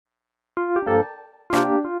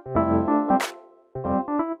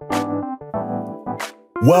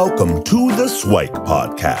Welcome to the Swike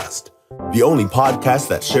Podcast, the only podcast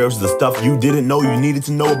that shares the stuff you didn't know you needed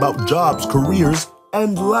to know about jobs, careers,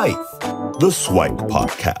 and life. The Swike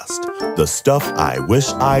Podcast, the stuff I wish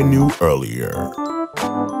I knew earlier.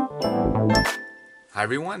 Hi,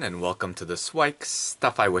 everyone, and welcome to the Swike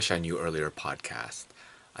Stuff I Wish I Knew Earlier podcast.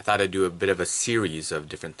 I thought I'd do a bit of a series of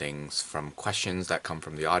different things, from questions that come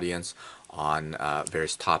from the audience on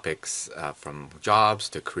various topics, from jobs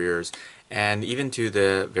to careers, and even to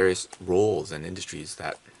the various roles and industries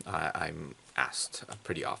that I'm asked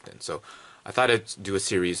pretty often. So I thought I'd do a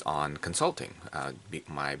series on consulting.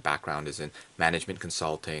 My background is in management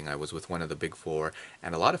consulting. I was with one of the big four,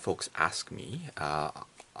 and a lot of folks ask me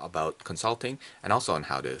about consulting and also on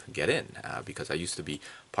how to get in, because I used to be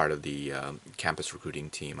part of the campus recruiting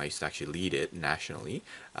team. I used to actually lead it nationally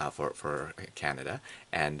for Canada,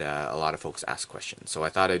 and a lot of folks ask questions. So I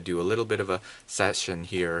thought I'd do a little bit of a session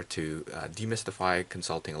here to demystify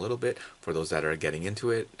consulting a little bit for those that are getting into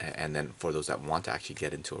it, and then for those that want to actually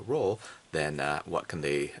get into a role, then what can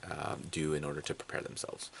they do in order to prepare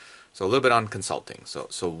themselves. So a little bit on consulting.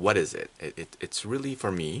 So what is it? It's really, for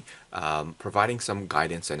me, providing some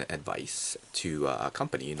guidance and advice to a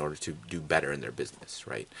company in order to do better in their business,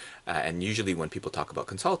 right? And usually when people talk about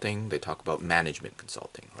consulting, they talk about management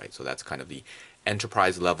consulting, right? So that's kind of the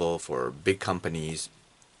enterprise level for big companies.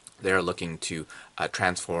 They're looking to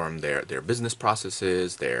transform their business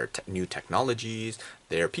processes, their new technologies,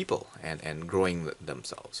 their people, and growing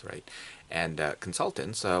themselves, right? And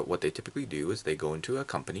consultants, what they typically do is they go into a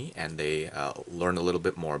company and they learn a little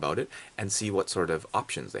bit more about it and see what sort of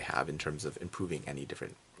options they have in terms of improving any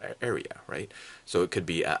different area, right? So it could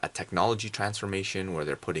be a technology transformation where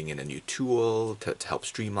they're putting in a new tool to help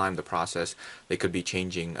streamline the process. They could be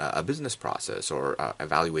changing a business process or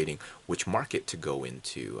evaluating which market to go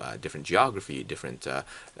into, different geography, different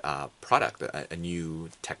product, a new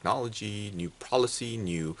technology, new policy,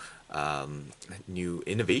 new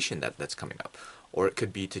innovation that's coming up. Or it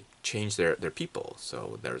could be to change their people.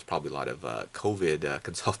 So there's probably a lot of COVID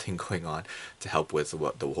consulting going on to help with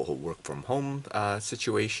what the whole work from home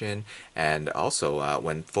situation. And also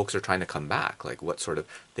when folks are trying to come back, like what sort of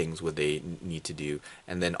things would they need to do?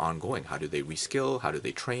 And then ongoing, how do they reskill? How do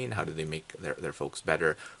they train? How do they make their folks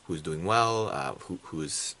better? Who's doing well?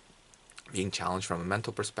 Who's being challenged from a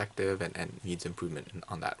mental perspective and needs improvement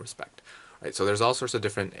on that respect. Right, so there's all sorts of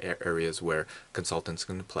different areas where consultants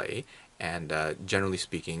can play, and generally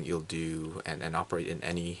speaking, you'll do and operate in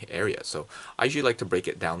any area. So I usually like to break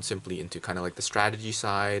it down simply into kind of like the strategy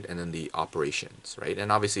side and then the operations, right?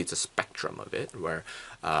 And obviously it's a spectrum of it, where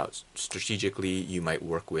strategically you might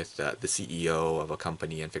work with the CEO of a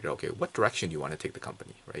company and figure out, okay, what direction do you want to take the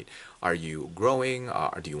company, right? Are you growing?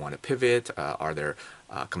 Or do you want to pivot? Are there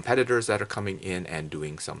competitors that are coming in and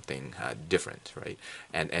doing something different, right?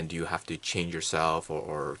 And do you have to change yourself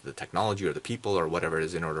or the technology or the people or whatever it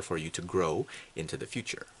is in order for you to grow into the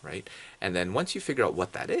future, right? And then once you figure out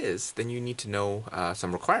what that is, then you need to know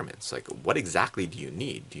some requirements, like what exactly do you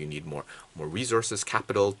need? Do you need more resources,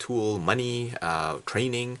 capital, tool, money,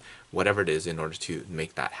 training, whatever it is in order to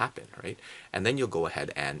make that happen, right? And then you'll go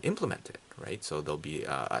ahead and implement it, right? So there'll be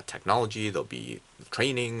a technology, there'll be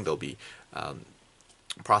training, there'll be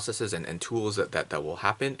processes and tools that will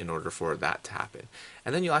happen in order for that to happen.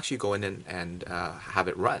 And then you'll actually go in and have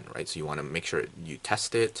it run, right? So you want to make sure you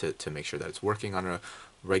test it to make sure that it's working on a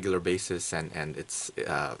regular basis and it's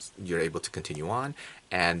you're able to continue on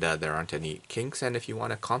and there aren't any kinks. And if you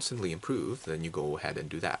want to constantly improve, then you go ahead and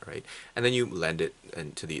do that, right? And then you lend it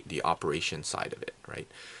into the operation side of it, right?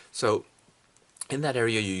 So in that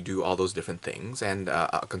area, you do all those different things, and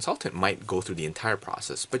a consultant might go through the entire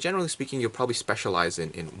process. But generally speaking, you'll probably specialize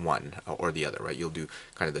in one or the other, right? You'll do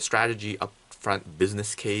kind of the strategy upfront,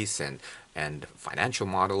 business case, and financial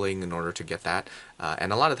modeling in order to get that.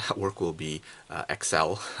 And a lot of that work will be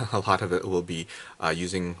Excel. A lot of it will be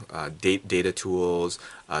using data tools,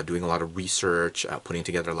 doing a lot of research, putting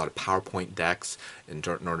together a lot of PowerPoint decks in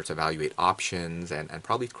order to evaluate options, and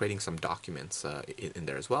probably creating some documents in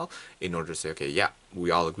there as well in order to say, okay, yeah,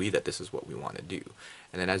 we all agree that this is what we want to do.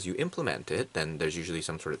 And then as you implement it, then there's usually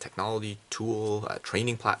some sort of technology tool,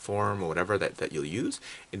 training platform, or whatever that you'll use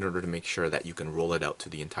in order to make sure that you can roll it out to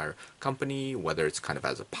the entire company, whether it's kind of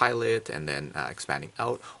as a pilot and then expanding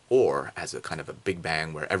out, or as a kind of a big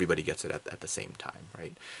bang where everybody gets it at the same time,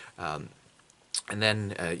 right? And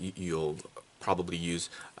then you'll probably use,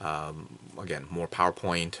 again, more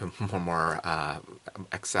PowerPoint, more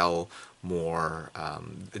Excel, more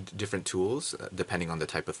different tools, depending on the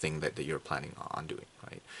type of thing that you're planning on doing,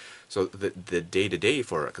 right? So the day-to-day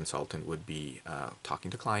for a consultant would be talking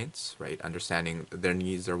to clients, right? Understanding their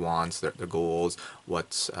needs, their wants, their goals,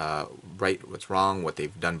 what's right, what's wrong, what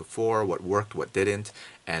they've done before, what worked, what didn't,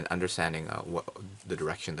 and understanding what the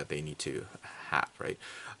direction that they need to have, right?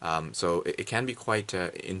 So it can be quite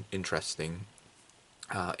interesting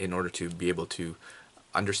in order to be able to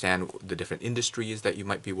understand the different industries that you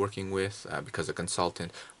might be working with, because a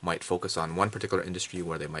consultant might focus on one particular industry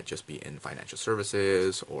where they might just be in financial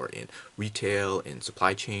services or in retail, in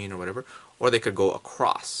supply chain or whatever, or they could go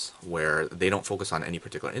across where they don't focus on any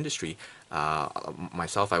particular industry.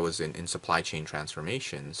 Myself, I was in supply chain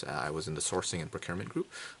transformations. I was in the sourcing and procurement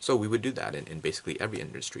group. So we would do that in basically every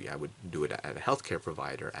industry. I would do it at a healthcare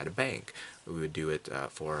provider, at a bank. We would do it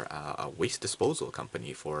for a waste disposal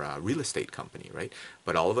company, for a real estate company, right?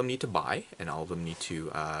 But all of them need to buy, and all of them need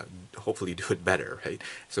to hopefully do it better, right?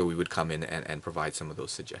 So we would come in and provide some of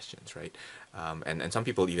those suggestions, right? And some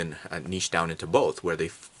people even niche down into both, where they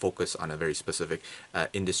focus on a very specific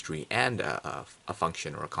industry and a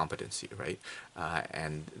function or a competency, right?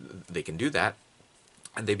 And they can do that,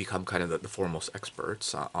 and they become kind of the foremost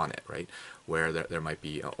experts on it, right? Where there might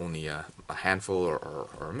be only a handful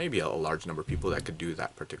or maybe a large number of people that could do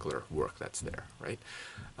that particular work that's there, right?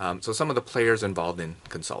 So some of the players involved in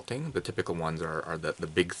consulting, the typical ones are the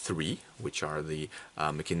big three, which are the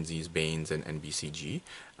McKinsey's, Bain's, and BCG.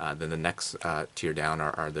 Then the next tier down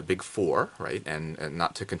are the big four, right? And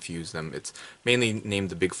not to confuse them, it's mainly named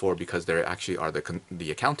the big four because they actually are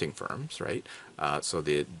the accounting firms, right? So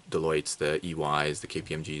the Deloitte's, the EY's, the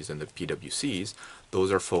KPMG's, and the PwC's, those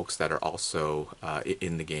are folks that are also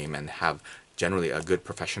in the game and have generally a good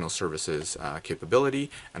professional services capability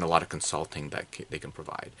and a lot of consulting that they can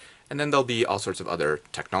provide. And then there'll be all sorts of other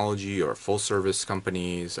technology or full service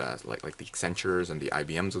companies like the Accentures and the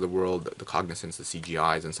IBMs of the world, the Cognizants, the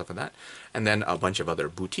CGIs and stuff like that. And then a bunch of other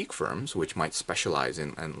boutique firms which might specialize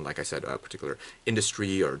in, like I said, a particular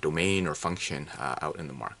industry or domain or function out in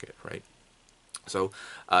the market, right? So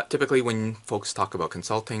typically when folks talk about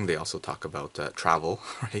consulting, they also talk about travel,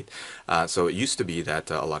 right? So it used to be that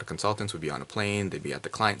a lot of consultants would be on a plane, they'd be at the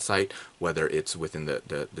client site, whether it's within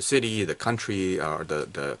the city, the country, or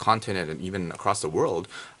the continent, and even across the world,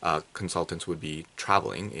 consultants would be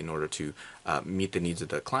traveling in order to meet the needs of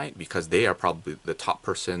the client because they are probably the top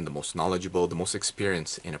person, the most knowledgeable, the most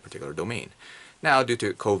experienced in a particular domain. Now, due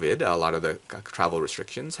to COVID, a lot of the travel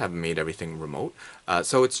restrictions have made everything remote.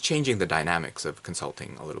 So it's changing the dynamics of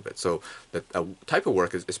consulting a little bit. So the type of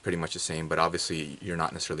work is pretty much the same, but obviously you're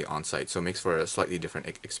not necessarily on site. So it makes for a slightly different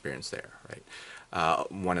experience there, right?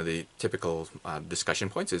 One of the typical discussion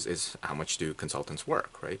points is how much do consultants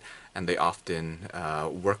work, right? And they often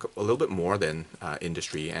work a little bit more than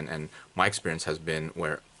industry. And my experience has been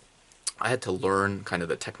where I had to learn kind of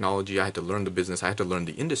the technology, I had to learn the business, I had to learn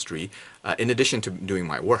the industry, in addition to doing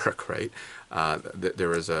my work, right? There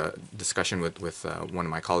was a discussion with one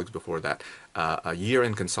of my colleagues before that a year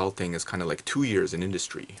in consulting is kind of like 2 years in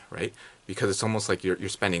industry, right? Because it's almost like you're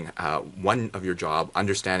spending one of your job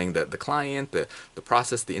understanding the client, the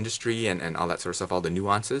process, the industry, and all that sort of stuff, all the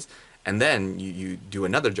nuances. And then you do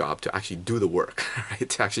another job to actually do the work, right?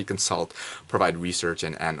 To actually consult, provide research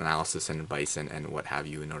and analysis and advice and what have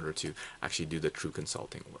you in order to actually do the true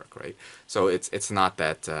consulting work, right? So it's not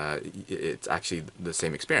that it's actually the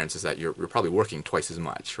same experience, is that you're probably working twice as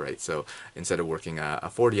much, right? So instead of working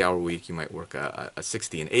a 40-hour week, you might work a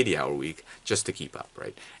 60 and 80-hour week just to keep up,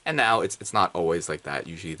 right? And now it's not always like that.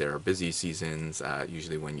 Usually there are busy seasons,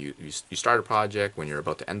 usually when you start a project, when you're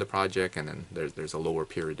about to end the project, and then there's a lower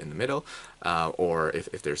period in the middle. Or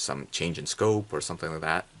if there's some change in scope or something like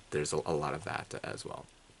that, there's a lot of that as well.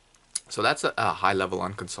 So that's a high level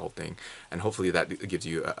on consulting, and hopefully that gives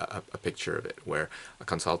you a picture of it, where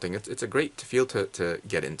consulting, it's a great field to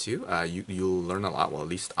get into. You'll learn a lot, well, at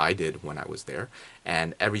least I did when I was there,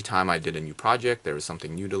 and every time I did a new project, there was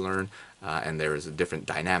something new to learn, and there was a different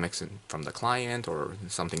dynamics from the client, or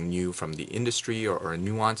something new from the industry, or a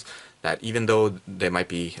nuance that even though they might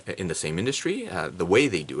be in the same industry, the way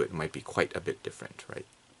they do it might be quite a bit different, right?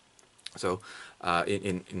 So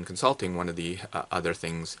in consulting, one of the other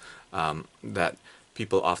things that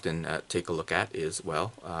people often take a look at is,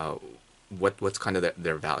 well, what's kind of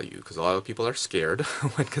their value? Because a lot of people are scared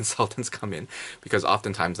when consultants come in, because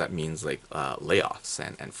oftentimes that means like layoffs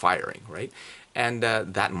and firing, right? And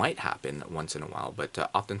that might happen once in a while, but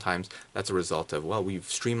oftentimes that's a result of, well, we've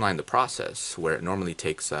streamlined the process where it normally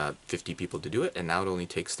takes 50 people to do it, and now it only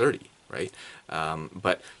takes 30. right?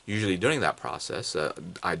 But usually during that process,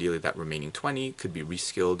 ideally that remaining 20 could be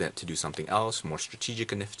reskilled to do something else, more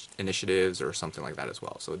strategic initiatives or something like that as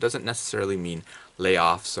well. So it doesn't necessarily mean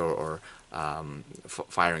layoffs or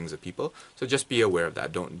firings of people. So just be aware of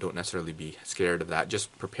that. Don't necessarily be scared of that.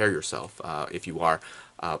 Just prepare yourself if you are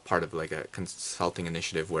part of like a consulting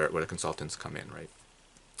initiative where the consultants come in, right?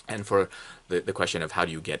 And for the question of how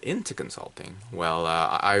do you get into consulting, well,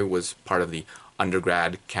 I was part of the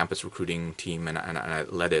undergrad campus recruiting team, and I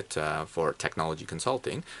led it for technology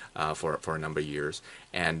consulting for a number of years.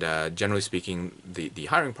 And generally speaking, the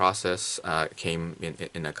hiring process came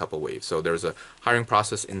in a couple waves. So there was a hiring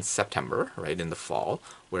process in September, right, in the fall,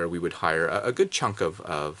 where we would hire a good chunk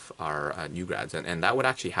of our new grads, and that would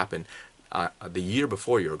actually happen the year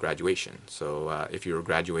before your graduation. So if you're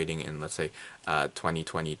graduating in, let's say,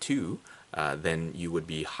 2022, then you would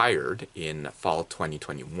be hired in fall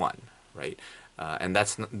 2021, right? And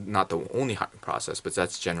that's not the only hiring process, but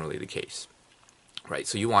that's generally the case, right?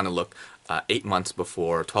 So you want to look 8 months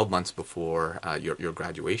before, 12 months before your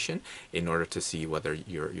graduation in order to see whether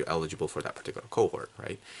you're eligible for that particular cohort,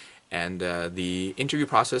 right? And the interview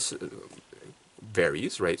process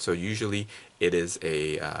varies, right? So usually it is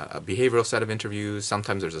a behavioral set of interviews.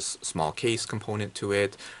 Sometimes there's a small case component to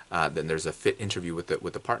it. Then there's a fit interview with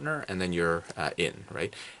the partner, and then you're in,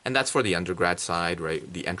 right? And that's for the undergrad side,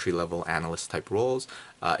 right? The entry level analyst type roles.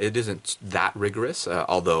 It isn't that rigorous,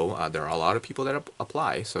 although there are a lot of people that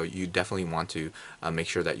apply. So you definitely want to make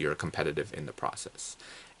sure that you're competitive in the process.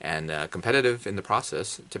 And competitive in the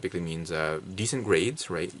process typically means decent grades,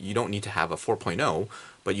 right? You don't need to have a 4.0,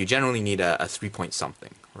 but you generally need a 3 point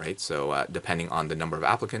something, right? So depending on the number of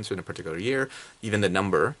applicants in a particular year, even the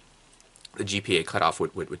GPA cutoff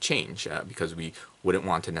would change because we wouldn't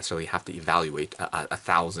want to necessarily have to evaluate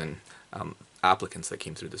 1,000 applicants that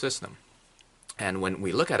came through the system. And when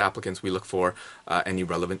we look at applicants, we look for any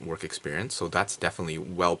relevant work experience. So that's definitely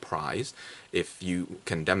well prized. If you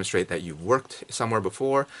can demonstrate that you've worked somewhere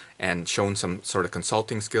before and shown some sort of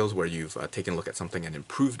consulting skills where you've taken a look at something and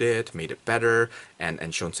improved it, made it better,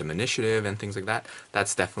 and shown some initiative and things like that,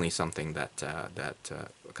 that's definitely something that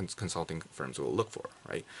consulting firms will look for,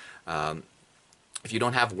 right? If you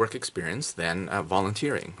don't have work experience, then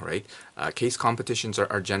volunteering, right? Case competitions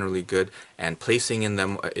are generally good, and placing in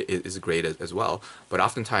them is great as well. But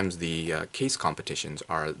oftentimes the case competitions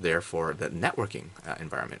are there for the networking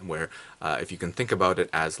environment, where if you can think about it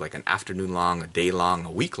as like an afternoon long, a day long,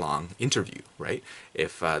 a week long interview, right?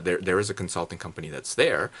 If there is a consulting company that's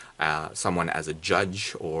there, someone as a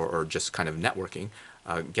judge or just kind of networking,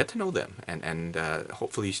 get to know them and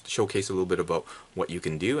hopefully showcase a little bit about what you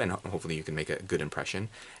can do, and hopefully you can make a good impression,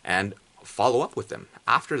 and follow up with them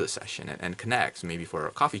after the session and connect, maybe for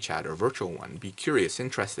a coffee chat or a virtual one. Be curious,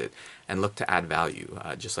 interested, and look to add value,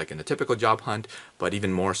 just like in a typical job hunt, but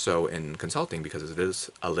even more so in consulting because it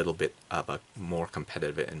is a little bit of a more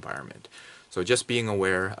competitive environment. So just being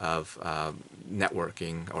aware of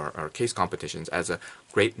networking or case competitions as a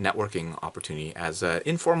great networking opportunity, as an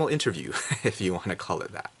informal interview, if you want to call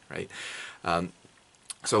it that, right?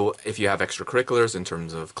 So if you have extracurriculars in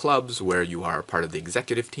terms of clubs where you are part of the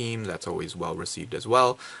executive team, that's always well received as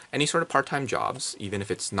well. Any sort of part-time jobs, even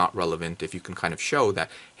if it's not relevant, if you can kind of show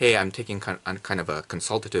that, hey, I'm taking kind of a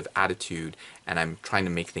consultative attitude and I'm trying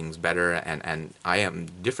to make things better, and I am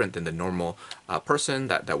different than the normal person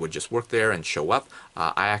that would just work there and show up.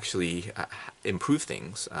 I actually improve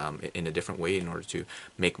things in a different way in order to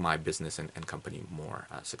make my business and company more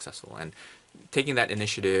successful. And taking that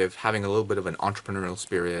initiative, having a little bit of an entrepreneurial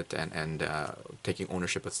spirit, and taking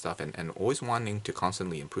ownership of stuff, and always wanting to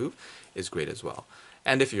constantly improve is great as well.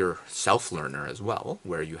 And if you're self-learner as well,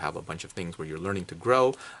 where you have a bunch of things where you're learning to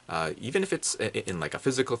grow, even if it's in like a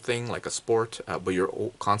physical thing, like a sport, but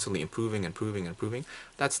you're constantly improving,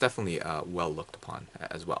 that's definitely well looked upon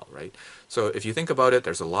as well, right? So if you think about it,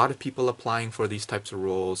 there's a lot of people applying for these types of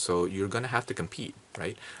roles, so you're going to have to compete,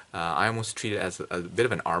 right? I almost treat it as a bit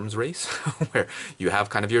of an arms race where you have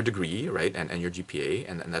kind of your degree, right, and your GPA,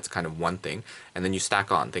 and that's kind of one thing, and then you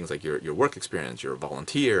stack on things like your work experience, your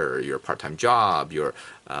volunteer, your part-time job, your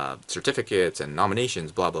certificates and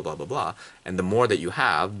nominations, blah, blah, blah, blah, blah. And the more that you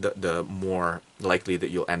have, the more likely that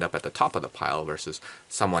you'll end up at the top of the pile versus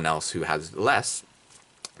someone else who has less.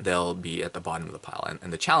 They'll be at the bottom of the pile.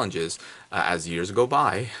 And the challenge is, as years go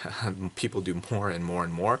by, people do more and more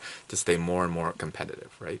and more to stay more and more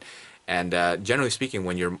competitive, right? And generally speaking,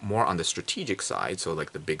 when you're more on the strategic side, so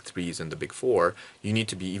like the big threes and the big four, you need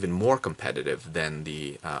to be even more competitive than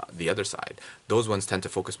the other side. Those ones tend to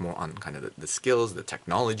focus more on kind of the skills, the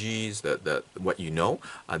technologies, the what you know.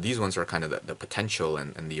 These ones are kind of the potential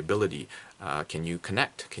and the ability. Can you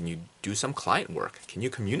connect? Can you do some client work? Can you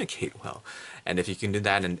communicate well? And if you can do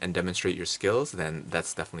that and demonstrate your skills, then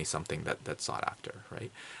that's definitely something that's sought after,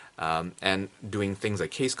 right? And doing things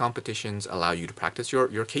like case competitions allow you to practice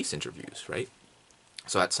your case interviews, right?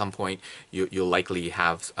 So at some point, you'll likely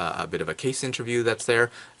have a bit of a case interview that's there.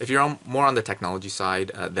 If you're more on the technology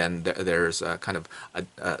side, then there's kind of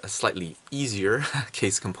a slightly easier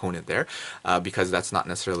case component there, because that's not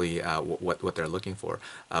necessarily what they're looking for.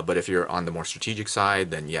 But if you're on the more strategic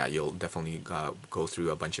side, then yeah, you'll definitely go through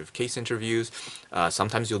a bunch of case interviews.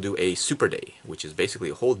 Sometimes you'll do a super day, which is basically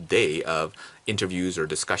a whole day of interviews or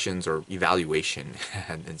discussions or evaluation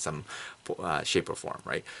in some shape or form,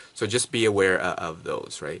 right? So just be aware of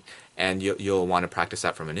those, right? And you'll want to practice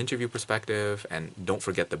that from an interview perspective, and don't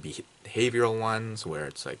forget the behavioral ones where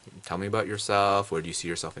it's like, tell me about yourself, where do you see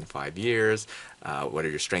yourself in 5 years, what are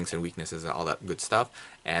your strengths and weaknesses, and all that good stuff.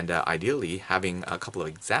 And ideally having a couple of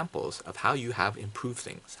examples of how you have improved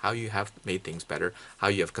things, how you have made things better, how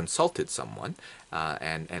you have consulted someone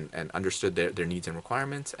and understood their needs and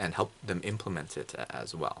requirements and helped them implement it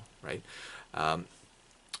as well, right?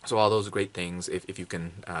 So all those great things, if you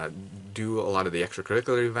can do a lot of the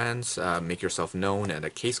extracurricular events, make yourself known at a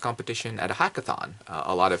case competition, at a hackathon.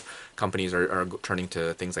 A lot of companies are turning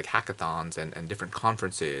to things like hackathons and different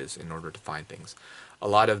conferences in order to find things. A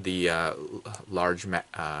lot of the large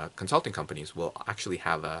consulting companies will actually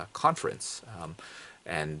have a conference,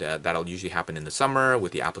 and that'll usually happen in the summer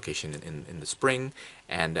with the application in the spring.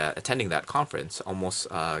 And attending that conference almost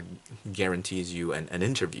guarantees you an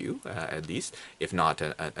interview, at least, if not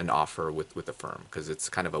an offer with the firm, because it's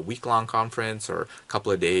kind of a week-long conference or a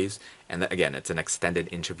couple of days. And again, it's an extended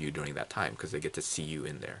interview during that time because they get to see you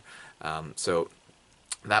in there. So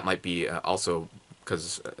that might be also,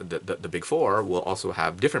 because the big four will also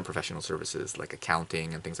have different professional services like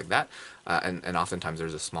accounting and things like that, and oftentimes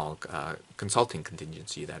there's a small consulting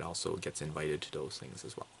contingency that also gets invited to those things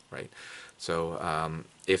as well, right? So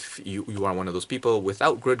if you are one of those people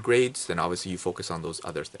without good grades, then obviously you focus on those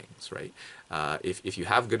other things, right? If you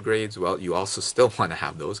have good grades, well, you also still want to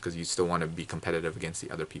have those because you still want to be competitive against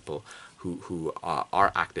the other people who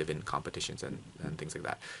are active in competitions and things like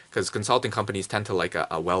that. Because consulting companies tend to like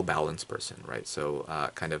a well-balanced person, right? So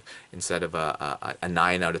kind of instead of a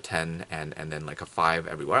 9 out of 10 and then like a 5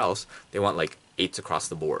 everywhere else, they want like 8s across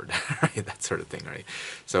the board, right? That sort of thing, right?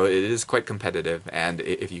 So it is quite competitive, and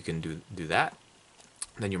if you can do that,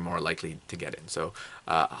 then you're more likely to get in. So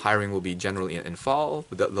hiring will be generally in fall.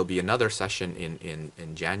 There'll be another session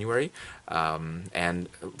in January, and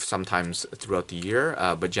sometimes throughout the year,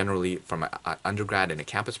 but generally from an undergrad and a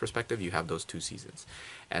campus perspective, you have those 2 seasons.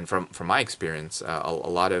 And from my experience, a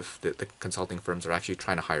lot of the consulting firms are actually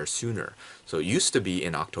trying to hire sooner. So it used to be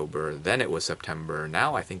in October, then it was September.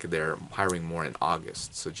 Now I think they're hiring more in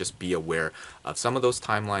August. So just be aware of some of those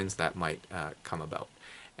timelines that might come about.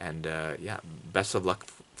 And yeah, best of luck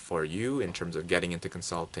for you in terms of getting into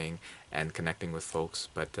consulting and connecting with folks.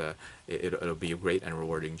 But it'll be a great and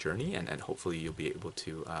rewarding journey, and hopefully you'll be able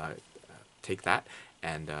to take that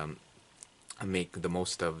and make the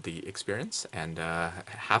most of the experience and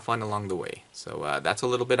have fun along the way. So that's a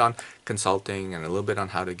little bit on consulting and a little bit on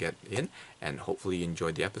how to get in, and hopefully you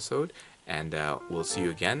enjoyed the episode, and we'll see you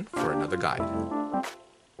again for another guide.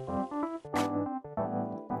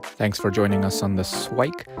 Thanks for joining us on the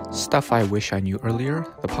SWIKE Stuff I Wish I Knew Earlier,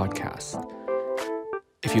 the podcast.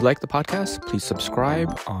 If you like the podcast, please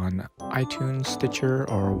subscribe on iTunes, Stitcher,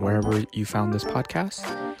 or wherever you found this podcast.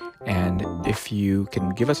 And if you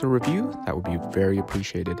can give us a review, that would be very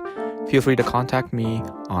appreciated. Feel free to contact me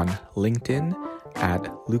on LinkedIn at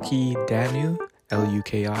Lukidanu,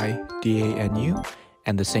 Lukidanu,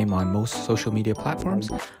 and the same on most social media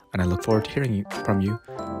platforms. And I look forward to hearing from you.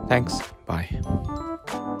 Thanks. Bye.